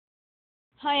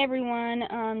Hi everyone,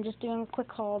 just doing a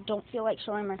quick haul. Don't feel like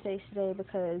showing my face today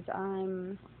because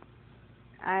I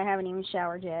haven't even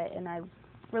showered yet, and I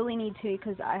really need to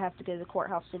because I have to go to the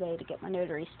courthouse today to get my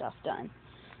notary stuff done.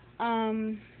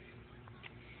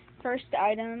 First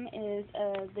item is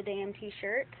the damn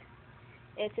t-shirt.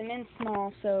 It's a men's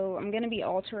small, so I'm going to be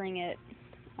altering it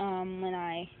when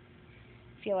I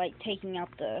feel like taking out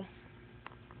the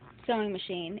sewing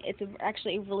machine. It's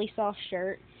actually a really soft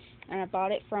shirt, and I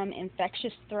bought it from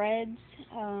Infectious Threads.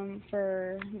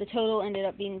 For the total ended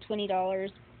up being $20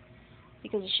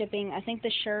 because of shipping. I think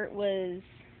the shirt was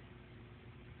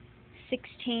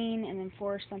 $16 and then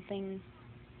 $4 something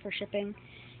for shipping.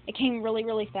 It came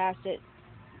really fast.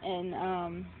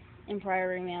 In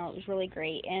prior email, it was really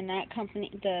great. And that company,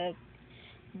 the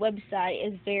website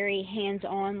is very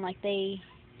hands-on. Like they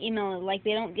email, like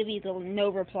they don't give you the no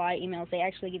reply emails. They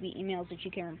actually give you emails that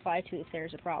you can reply to if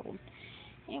there's a problem.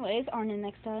 Anyways, on to the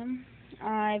next item.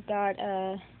 I've got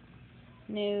a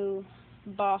new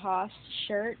Baja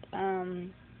shirt.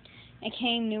 It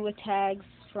came new with tags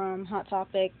from Hot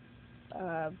Topic,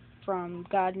 from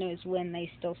God knows when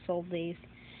they still sold these.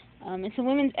 It's a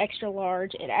women's extra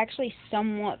large. It actually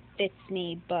somewhat fits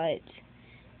me, but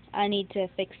I need to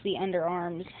fix the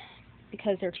underarms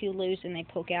because they're too loose and they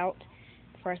poke out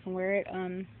before I can wear it.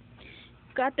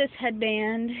 Got this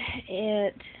headband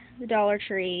at the Dollar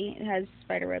Tree. It has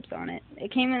spider webs on it.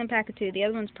 It came in a pack of two. The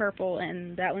other one's purple,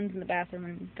 and that one's in the bathroom,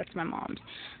 and that's my mom's.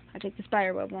 I took the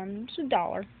spider web one. It's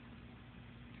 $1.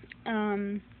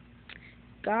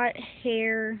 Got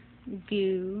hair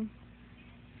goo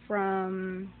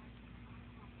from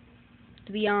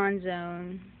the Beyond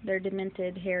Zone. Their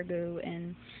demented hair goo,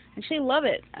 and I actually love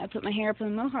it. I put my hair up in a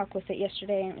mohawk with it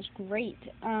yesterday, and it was great.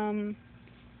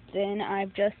 Then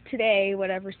I've just today,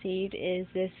 what I've received is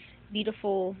this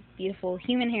beautiful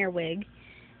human hair wig,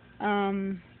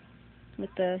 with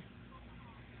the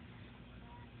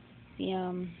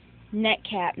net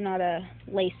cap, not a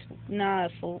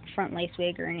full front lace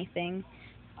wig or anything.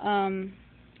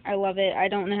 I love it. I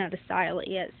don't know how to style it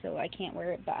yet, so I can't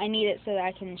wear it, but I need it so that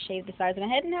I can shave the sides of my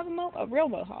head and have a real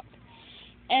mohawk.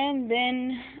 And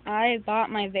then I bought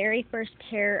my very first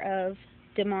pair of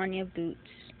Demania boots,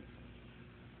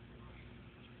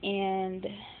 and I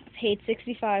paid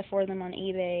 $65 for them on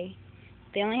eBay.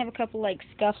 They only have a couple like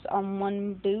scuffs on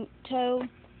one boot toe,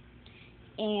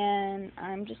 and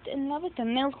I'm just in love with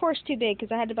them. They're of course too big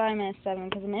because I had to buy them in a 7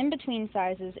 because I'm in between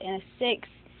sizes, and a 6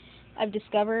 I've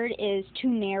discovered is too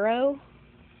narrow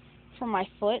for my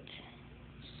foot.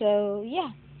 So yeah,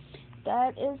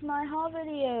 that is my haul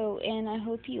video, and I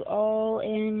hope you all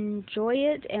enjoy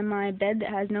it, and my bed that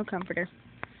has no comforter.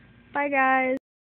 Bye guys.